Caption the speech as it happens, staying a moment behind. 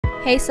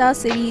Hey South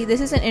City, this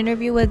is an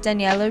interview with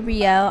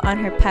Daniela on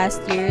her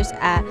past years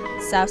at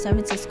South San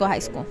Francisco High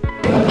School.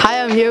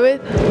 Hi, I'm here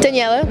with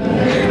Daniela.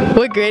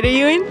 What grade are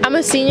you in? I'm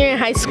a senior in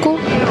high school.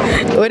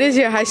 What is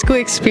your high school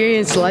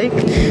experience like?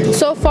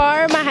 So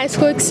far, my high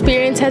school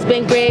experience has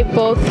been great,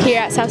 both here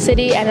at South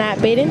City and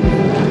at Baden.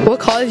 What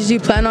college do you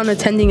plan on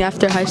attending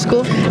after high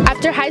school?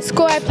 After high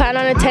school, I plan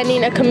on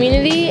attending a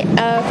community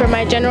for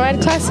my general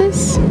ed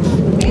classes.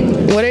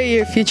 What are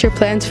your future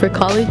plans for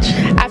college?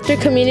 After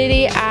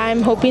community,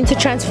 I'm hoping to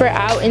transfer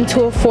out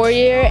into a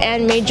 4-year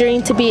and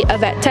majoring to be a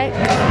vet tech.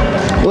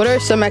 What are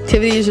some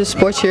activities or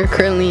sports you're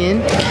currently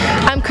in?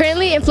 I'm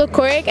currently in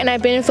folkloric, and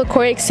I've been in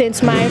folkloric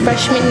since my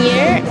freshman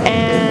year,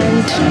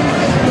 and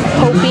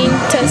hoping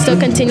to still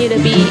continue to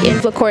be in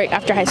folkloric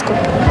after high school.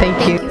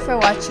 Thank you. Thank you for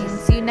watching.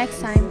 See you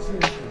next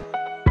time.